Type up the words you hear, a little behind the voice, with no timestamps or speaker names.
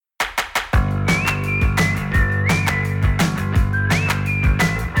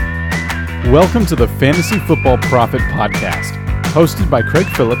Welcome to the Fantasy Football Profit Podcast, hosted by Craig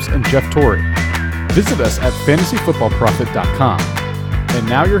Phillips and Jeff Torrey. Visit us at fantasyfootballprofit.com. And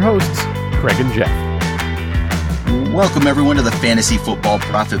now your hosts, Craig and Jeff. Welcome everyone to the Fantasy Football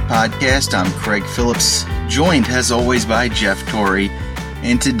Profit Podcast. I'm Craig Phillips, joined as always by Jeff Torrey.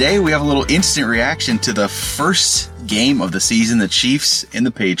 And today we have a little instant reaction to the first game of the season, the Chiefs and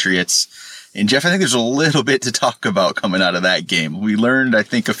the Patriots. And Jeff, I think there's a little bit to talk about coming out of that game. We learned, I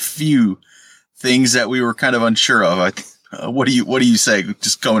think, a few things that we were kind of unsure of. What do you say?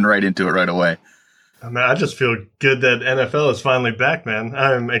 Just going right into it right away. I mean, I just feel good that NFL is finally back, man.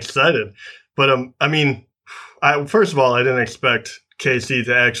 I'm excited. But first of all, I didn't expect KC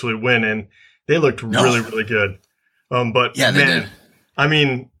to actually win, and they looked really good. But yeah, they did. I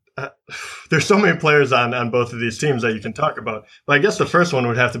mean, there's so many players on both of these teams that you can talk about. But I guess the first one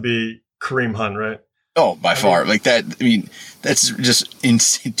would have to be Kareem Hunt, right? Oh, by far. Like that. I mean, that's just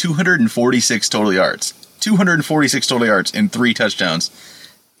insane. 246 total yards. 246 total yards and 3 touchdowns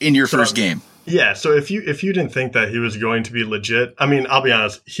in your first game. Yeah. So if you didn't think that he was going to be legit, I mean, I'll be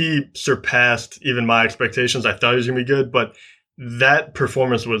honest, he surpassed even my expectations. I thought he was going to be good, but that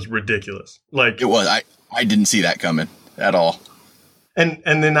performance was ridiculous. Like it was. I didn't see that coming at all. And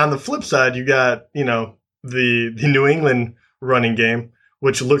then on the flip side, you got, the New England running game,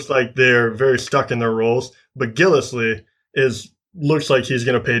 which looks like they're very stuck in their roles. But Gillislee looks like he's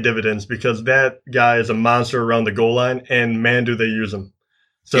going to pay dividends because that guy is a monster around the goal line, and man, do they use him.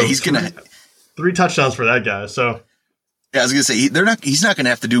 So yeah, he's going to 3 touchdowns for that guy. So yeah, I was going to say he's not going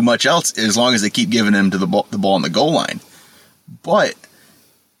to have to do much else as long as they keep giving him to the ball on the goal line. But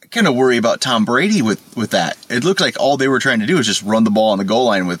I kind of worry about Tom Brady with that. It looked like all they were trying to do is just run the ball on the goal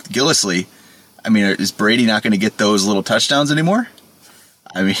line with Gillislee. I mean, is Brady not going to get those little touchdowns anymore?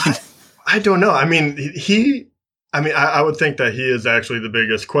 I mean, I don't know. I mean, I would think that he is actually the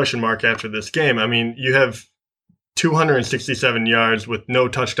biggest question mark after this game. I mean, you have 267 yards with no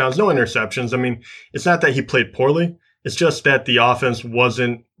touchdowns, no interceptions. I mean, it's not that he played poorly. It's just that the offense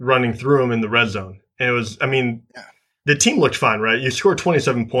wasn't running through him in the red zone. And it was, the team looked fine, right? You scored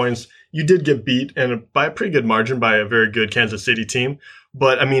 27 points. You did get beat by a pretty good margin by a very good Kansas City team.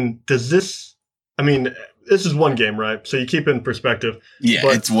 But, this is one game, right? So you keep it in perspective. Yeah,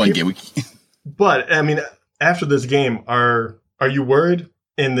 it's one game. But, after this game, are you worried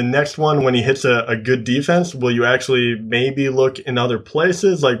in the next one when he hits a good defense? Will you actually maybe look in other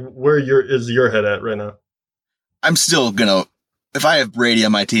places? Like, where is your head at right now? I'm still going to, if I have Brady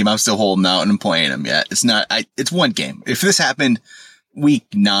on my team, I'm still holding out and I'm playing him yet. It's one game. If this happened week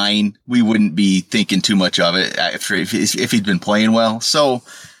 9, we wouldn't be thinking too much of it if he'd been playing well. So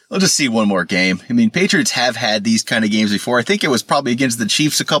I'll just see one more game. I mean, Patriots have had these kind of games before. I think it was probably against the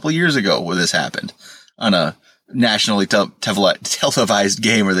Chiefs a couple years ago where this happened on a nationally televised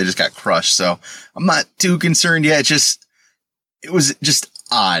game where they just got crushed. So I'm not too concerned yet. It was just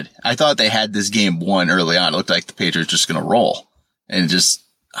odd. I thought they had this game won early on. It looked like the Patriots just going to roll. And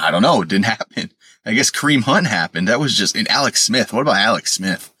I don't know. It didn't happen. I guess Kareem Hunt happened. That was and Alex Smith. What about Alex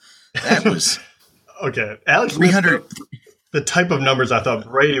Smith? That was okay. Alex Smith. 300. The type of numbers I thought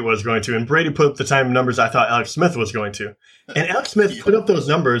Brady was going to, and Brady put up the type of numbers I thought Alex Smith was going to. And Alex Smith put up those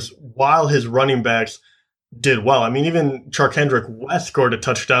numbers while his running backs did well. I mean, even Charkandrick West scored a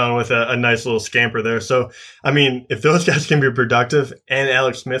touchdown with a nice little scamper there. So, if those guys can be productive, and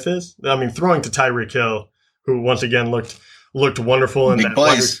Alex Smith is, throwing to Tyreek Hill, who once again looked wonderful in big that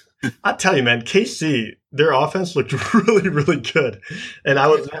plays. I tell you, man, KC, their offense looked really, really good. And I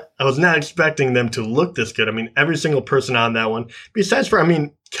was not expecting them to look this good. Every single person on that one, besides for,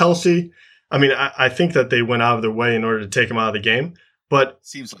 Kelsey, I think that they went out of their way in order to take him out of the game. But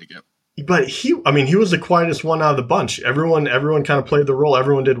seems like it. But he was the quietest one out of the bunch. Everyone kind of played the role.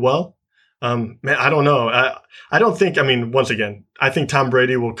 Everyone did well. Man, I don't know. I don't think, once again, I think Tom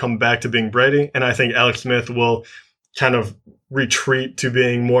Brady will come back to being Brady. And I think Alex Smith will kind of retreat to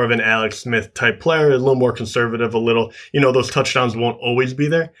being more of an Alex Smith type player, a little more conservative, a little, those touchdowns won't always be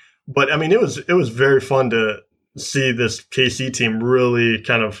there. But it was very fun to see this KC team really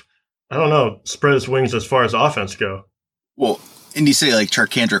kind of, spread its wings as far as offense go. Well, and you say like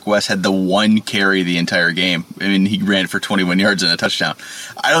Charkandrick West had the one carry the entire game. He ran for 21 yards and a touchdown.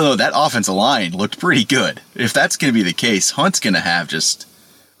 I don't know. That offensive line looked pretty good. If that's going to be the case, Hunt's going to have just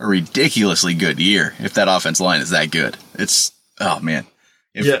a ridiculously good year if that offense line is that good. Oh man.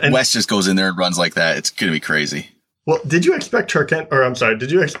 If West just goes in there and runs like that, it's going to be crazy. Well, did you expect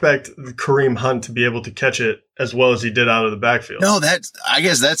did you expect Kareem Hunt to be able to catch it as well as he did out of the backfield? No, I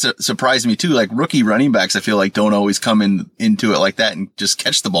guess that surprised me too. Like rookie running backs, I feel like don't always come into it like that and just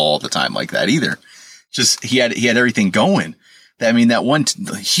catch the ball all the time like that either. Just he had everything going. I mean, that one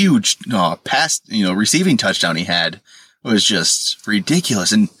huge pass, receiving touchdown he had was just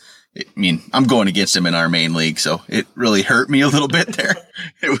ridiculous. And I mean, I'm going against him in our main league, so it really hurt me a little bit there.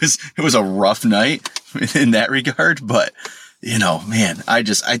 It was a rough night in that regard, but man, I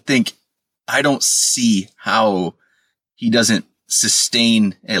think I don't see how he doesn't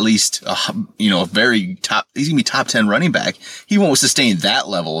sustain at least a very top. He's gonna be top 10 running back. He won't sustain that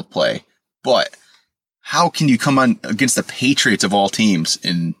level of play, but how can you come on against the Patriots of all teams?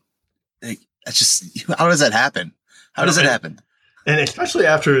 And that's just, how does that happen? How does it happen? And especially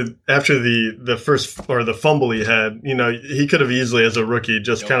after the first or the fumble he had, he could have easily, as a rookie,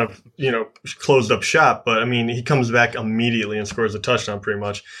 just kind of, closed up shop. But I mean, he comes back immediately and scores a touchdown pretty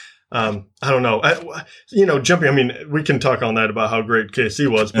much. I don't know. Jumping, I mean, we can talk all night about how great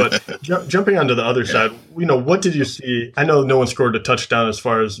KC was, but jumping onto the other side, what did you see? I know no one scored a touchdown as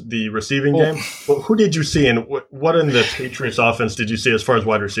far as the receiving game, but who did you see, and what in the Patriots offense did you see as far as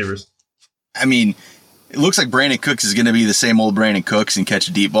wide receivers? I mean, it looks like Brandon Cooks is going to be the same old Brandon Cooks and catch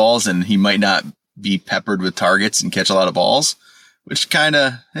deep balls, and he might not be peppered with targets and catch a lot of balls, which kind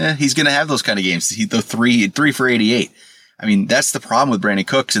of, he's going to have those kind of games. He the three for 88. I mean, that's the problem with Brandon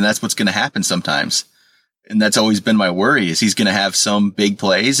Cooks, and that's what's going to happen sometimes. And that's always been my worry, is he's going to have some big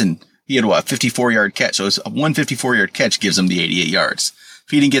plays, and he had, 54-yard catch. So a 154-yard catch gives him the 88 yards.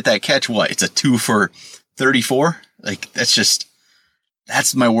 If he didn't get that catch, it's a 2 for 34? Like,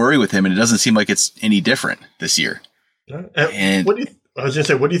 that's my worry with him, and it doesn't seem like it's any different this year. And what do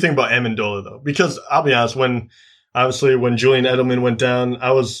you think about Amendola, though? Because I'll be honest, when Julian Edelman went down,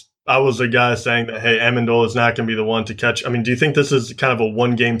 I was the guy saying that, hey, Amendola is not going to be the one to catch. I mean, do you think this is kind of a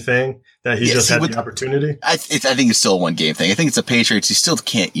one-game thing that he just had the opportunity? I think it's still a one-game thing. I think it's the Patriots. You still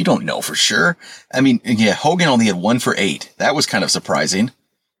can't. You don't know for sure. I mean, Hogan only had 1 for 8. That was kind of surprising.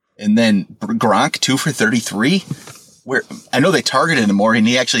 And then Gronk 2 for 33. Where I know they targeted him more, and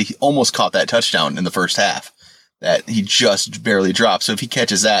he actually almost caught that touchdown in the first half that he just barely dropped. So if he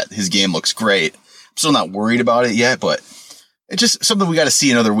catches that, his game looks great. I'm still not worried about it yet, but it's just something we got to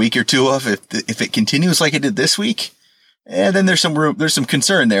see another week or two of. If it continues like it did this week, then there's some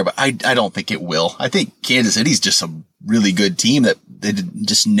concern there, but I don't think it will. I think Kansas City's just a really good team that they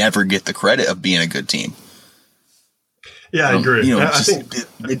just never get the credit of being a good team. Yeah, I agree. I think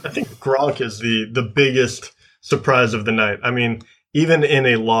Gronk is the biggest surprise of the night. I mean, even in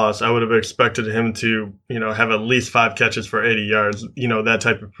a loss, I would have expected him to, have at least 5 catches for 80 yards, that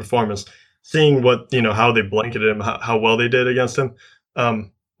type of performance. Seeing what, how they blanketed him, how well they did against him.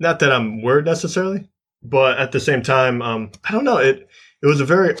 Not that I'm worried necessarily, but at the same time, I don't know. It was a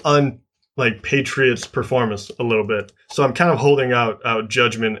very Patriots performance a little bit. So I'm kind of holding out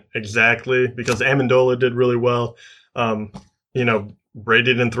judgment exactly because Amendola did really well.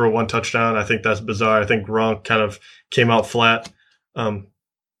 Brady didn't throw 1 touchdown. I think that's bizarre. I think Gronk kind of came out flat.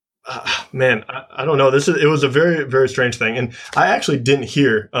 Man, I don't know. It was a very, very strange thing. And I actually didn't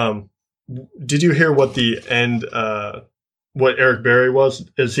hear, did you hear what the end, what Eric Berry was?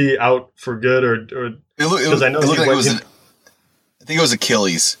 Is he out for good or because I know I think it was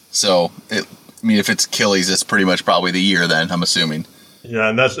Achilles. So if it's Achilles, it's pretty much probably the year then, I'm assuming. Yeah.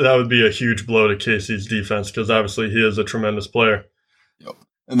 And that would be a huge blow to KC's defense because obviously he is a tremendous player.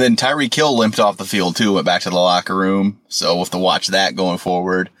 And then Tyreek Hill limped off the field, too, went back to the locker room. So we'll have to watch that going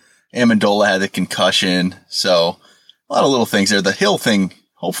forward. Amendola had the concussion. So a lot of little things there. The Hill thing,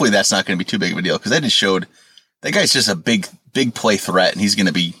 hopefully that's not going to be too big of a deal because that just showed that guy's just a big play threat, and he's going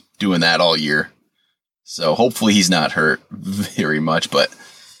to be doing that all year. So hopefully he's not hurt very much. But,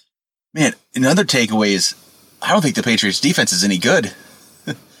 man, another takeaway is I don't think the Patriots defense is any good.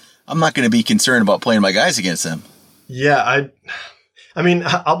 I'm not going to be concerned about playing my guys against them. Yeah, I mean,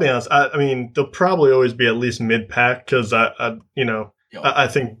 I'll be honest. I mean, they'll probably always be at least mid-pack because I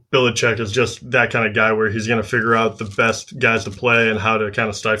think Belichick is just that kind of guy where he's going to figure out the best guys to play and how to kind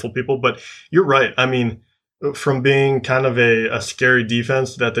of stifle people. But you're right. I mean, from being kind of a scary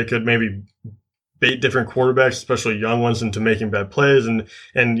defense that they could maybe bait different quarterbacks, especially young ones, into making bad plays and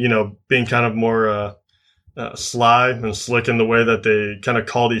being kind of more sly and slick in the way that they kind of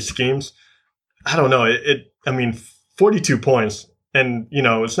call these schemes. I don't know. I mean, 42 points. And,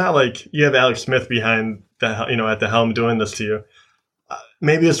 it's not like you have Alex Smith behind at the helm doing this to you.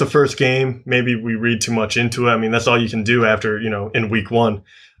 Maybe it's the first game. Maybe we read too much into it. I mean, that's all you can do after, in week 1.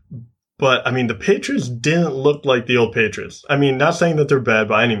 But, I mean, the Patriots didn't look like the old Patriots. I mean, not saying that they're bad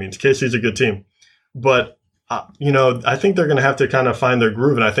by any means. KC's a good team. But, I think they're going to have to kind of find their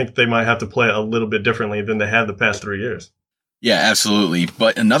groove. And I think they might have to play a little bit differently than they have the past 3 years. Yeah, absolutely.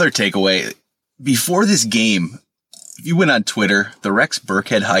 But another takeaway, before this game, if you went on Twitter, the Rex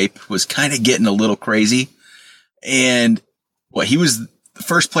Burkhead hype was kind of getting a little crazy. And he was the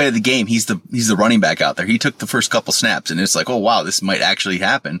first play of the game. He's the running back out there. He took the first couple snaps, and it's like, oh wow, this might actually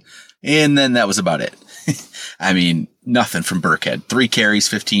happen. And then that was about it. I mean, nothing from Burkhead. 3 carries,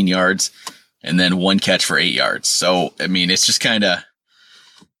 15 yards, and then 1 catch for 8 yards. So I mean, it's just kind of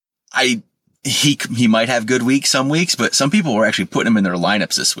he might have good weeks some weeks, but some people were actually putting him in their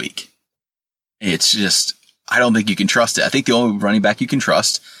lineups this week. It's just, I don't think you can trust it. I think the only running back you can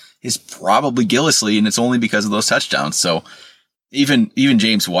trust is probably Gillislee, and it's only because of those touchdowns. So even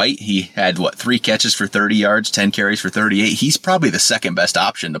James White, he had 3 catches for 30 yards, 10 carries for 38. He's probably the second best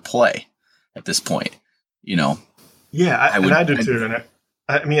option to play at this point. Yeah, I do too. And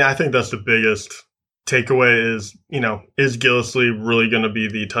I mean, I think that's the biggest takeaway is, is Gillislee really going to be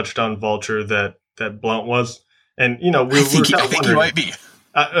the touchdown vulture that Blount was? And, I think he might be.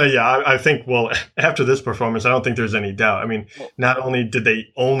 I think, after this performance, I don't think there's any doubt. I mean, not only did they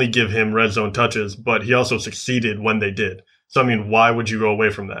only give him red zone touches, but he also succeeded when they did. So, I mean, why would you go away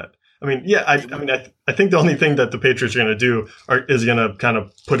from that? I mean, yeah, I think the only thing that the Patriots are going to do is going to kind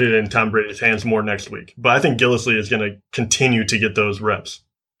of put it in Tom Brady's hands more next week. But I think Gillislee is going to continue to get those reps.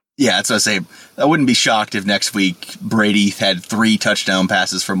 Yeah, that's what I say. I wouldn't be shocked if next week Brady had 3 touchdown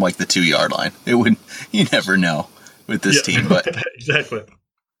passes from the 2-yard line. You never know with this team, but exactly.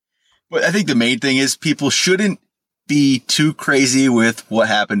 But I think the main thing is people shouldn't be too crazy with what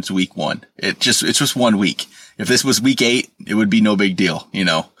happens week 1. It's just 1 week. If this was week 8, it would be no big deal.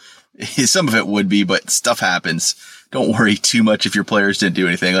 Some of it would be, but stuff happens. Don't worry too much if your players didn't do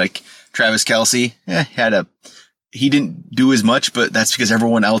anything. Like Travis Kelce, he didn't do as much, but that's because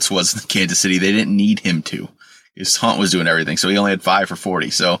everyone else was in Kansas City. They didn't need him to. His Hunt was doing everything, so he only had 5 for 40.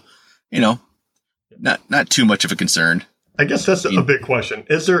 So, not too much of a concern. I guess that's a big question.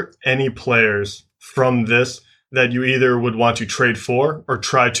 Is there any players from this that you either would want to trade for or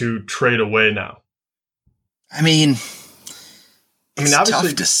try to trade away now? I mean, obviously,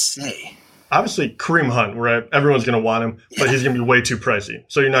 tough to say. Obviously, Kareem Hunt, where everyone's going to want him, but he's going to be way too pricey,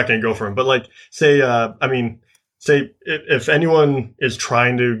 so you're not going to go for him. But say if anyone is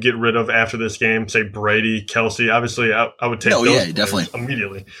trying to get rid of after this game, say Brady, Kelce, obviously I would take those definitely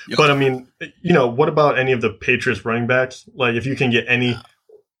immediately. Yep. But what about any of the Patriots running backs? If you can get any,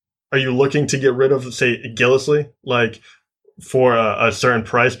 are you looking to get rid of, say, Gillislee, for a certain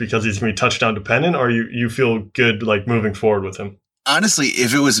price because he's going to be touchdown dependent, or you feel good moving forward with him? Honestly,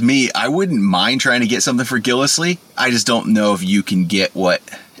 if it was me, I wouldn't mind trying to get something for Gillislee. I just don't know if you can get what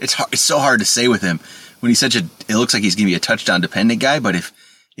it's so hard to say with him when he's it looks like he's going to be a touchdown dependent guy. But if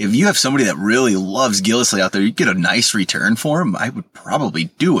you have somebody that really loves Gillislee out there, you get a nice return for him. I would probably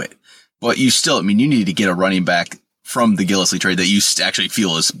do it. But you need to get a running back from the Gillislee trade that you actually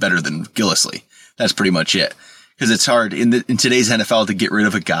feel is better than Gillislee. That's pretty much it. Because it's hard in today's NFL to get rid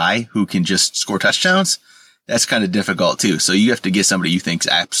of a guy who can just score touchdowns. That's kind of difficult too. So you have to get somebody you think's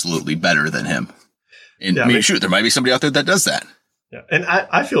absolutely better than him. And there might be somebody out there that does that. Yeah, and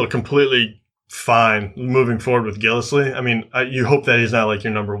I feel completely fine moving forward with Gillislee. I mean, you hope that he's not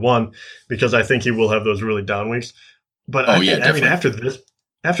your number 1 because I think he will have those really down weeks. But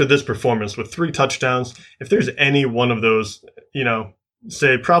after this performance with 3 touchdowns, if there's any one of those,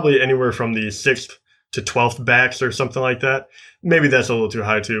 say probably anywhere from the 6th to 12th backs or something like that, maybe that's a little too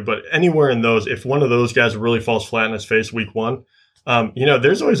high too. But anywhere in those, if one of those guys really falls flat in his face week 1,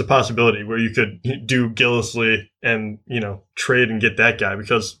 there's always a possibility where you could do Gillislee and, trade and get that guy,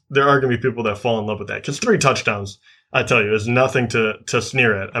 because there are going to be people that fall in love with that. Because 3 touchdowns, I tell you, is nothing to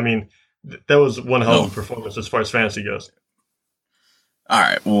sneer at. I mean, that was one hell of a performance as far as fantasy goes. All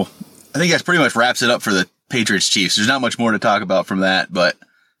right. Well, I think that pretty much wraps it up for the Patriots Chiefs. There's not much more to talk about from that, but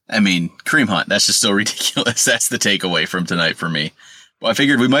I mean, Kareem Hunt, that's just so ridiculous. That's the takeaway from tonight for me. Well, I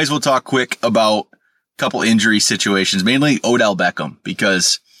figured we might as well talk quick about a couple injury situations, mainly Odell Beckham,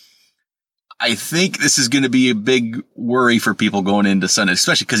 because I think this is going to be a big worry for people going into Sunday,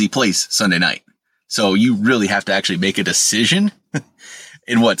 especially because he plays Sunday night. So you really have to actually make a decision.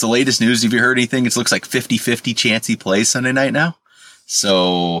 And what's the latest news? Have you heard anything? It looks like 50-50 chance he plays Sunday night now.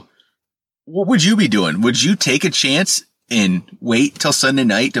 So what would you be doing? Would you take a chance and wait till Sunday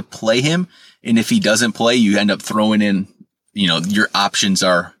night to play him? And if he doesn't play, you end up throwing in, your options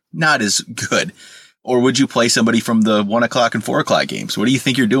are not as good. Or would you play somebody from the 1 o'clock and 4 o'clock games? What do you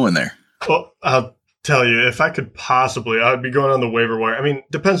think you're doing there? Well, I'll tell you, if I could possibly, I would be going on the waiver wire. I mean,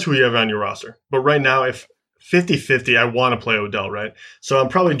 depends who you have on your roster. But right now, if 50-50, I want to play Odell, right? So I'm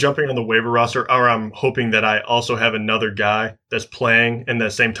probably jumping on the waiver roster, or I'm hoping that I also have another guy that's playing in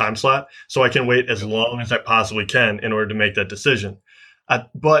that same time slot, so I can wait as long as I possibly can in order to make that decision.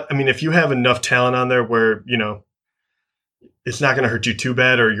 But, I mean, if you have enough talent on there where, it's not going to hurt you too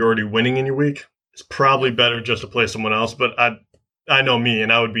bad, or you're already winning in your week, it's probably better just to play someone else. But I know me,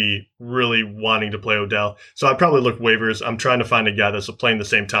 and I would be really wanting to play Odell. So I'd probably look waivers. I'm trying to find a guy that's playing the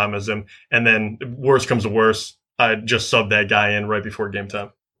same time as him. And then worst comes to worst, I'd just sub that guy in right before game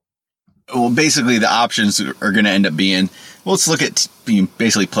time. Well, basically the options are going to end up being, well, let's look at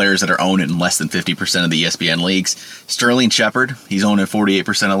basically players that are owned in less than 50% of the ESPN leagues. Sterling Shepard, he's owned in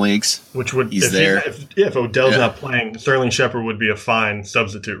 48% of leagues. Which would, he's there. If Odell's not playing, Sterling Shepard would be a fine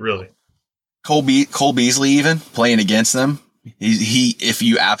substitute, really. Cole Beasley even, playing against them. He, if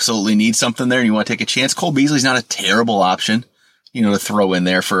you absolutely need something there and you want to take a chance, Cole Beasley's not a terrible option, to throw in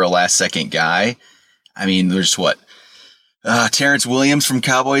there for a last second guy. I mean, there's Terrence Williams from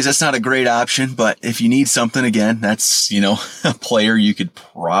Cowboys. That's not a great option, but if you need something again, that's, a player you could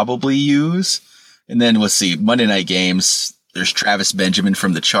probably use. And then let's see, Monday night games. There's Travis Benjamin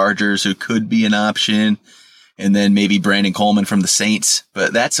from the Chargers who could be an option. And then maybe Brandon Coleman from the Saints,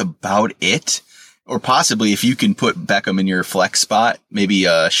 but that's about it. Or possibly if you can put Beckham in your flex spot, maybe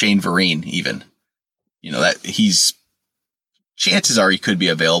Shane Vereen even. That chances are he could be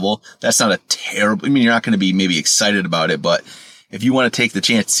available. That's not a terrible, you're not going to be maybe excited about it, but if you want to take the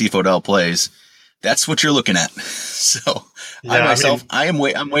chance to see if Odell plays, that's what you're looking at. So yeah, I'm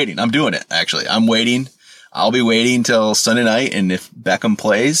waiting. I'm doing it, actually. I'm waiting. I'll be waiting till Sunday night, and if Beckham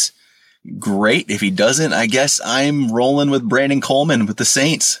plays, great. If he doesn't, I guess I'm rolling with Brandon Coleman with the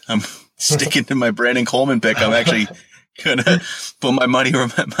Saints. I'm sticking to my Brandon Coleman pick. I'm actually going to put my money where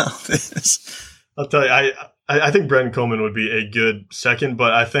my mouth is. I'll tell you, I think Brandon Coleman would be a good second,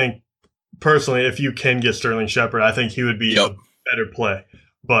 but I think personally, if you can get Sterling Shepard, I think he would be a better play.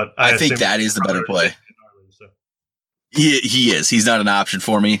 But I think that is the better play. He is. He's not an option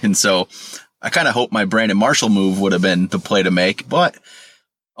for me. And so I kind of hope my Brandon Marshall move would have been the play to make, but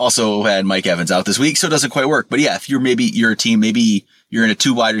also had Mike Evans out this week, so it doesn't quite work. But yeah, if you're a team, maybe you're in a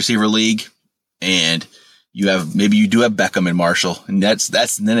 2 wide receiver league and you do have Beckham and Marshall, and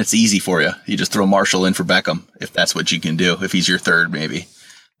then it's easy for you. You just throw Marshall in for Beckham if that's what you can do. If he's your third, maybe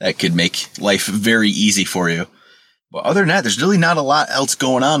that could make life very easy for you. But other than that, there's really not a lot else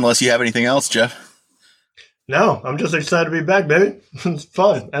going on unless you have anything else, Jeff. No, I'm just excited to be back, baby. It's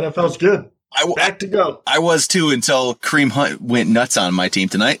fun. NFL's good. Back to go. I was too until Kareem Hunt went nuts on my team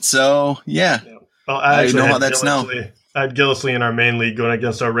tonight. So yeah. Well, I know how that's now. I had Gillisley in our main league going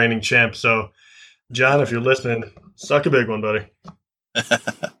against our reigning champ. So, John, if you're listening, suck a big one, buddy.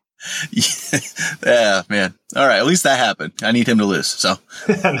 Yeah, man. All right, at least that happened. I need him to lose. So.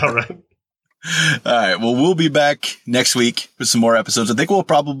 I know, right? All right. Well, we'll be back next week with some more episodes. I think we'll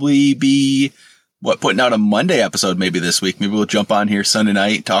probably be putting out a Monday episode maybe this week. Maybe we'll jump on here Sunday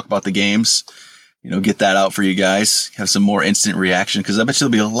night, talk about the games, get that out for you guys, have some more instant reaction, because I bet you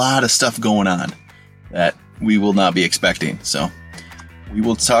there'll be a lot of stuff going on that we will not be expecting. So we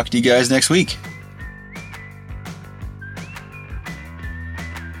will talk to you guys next week.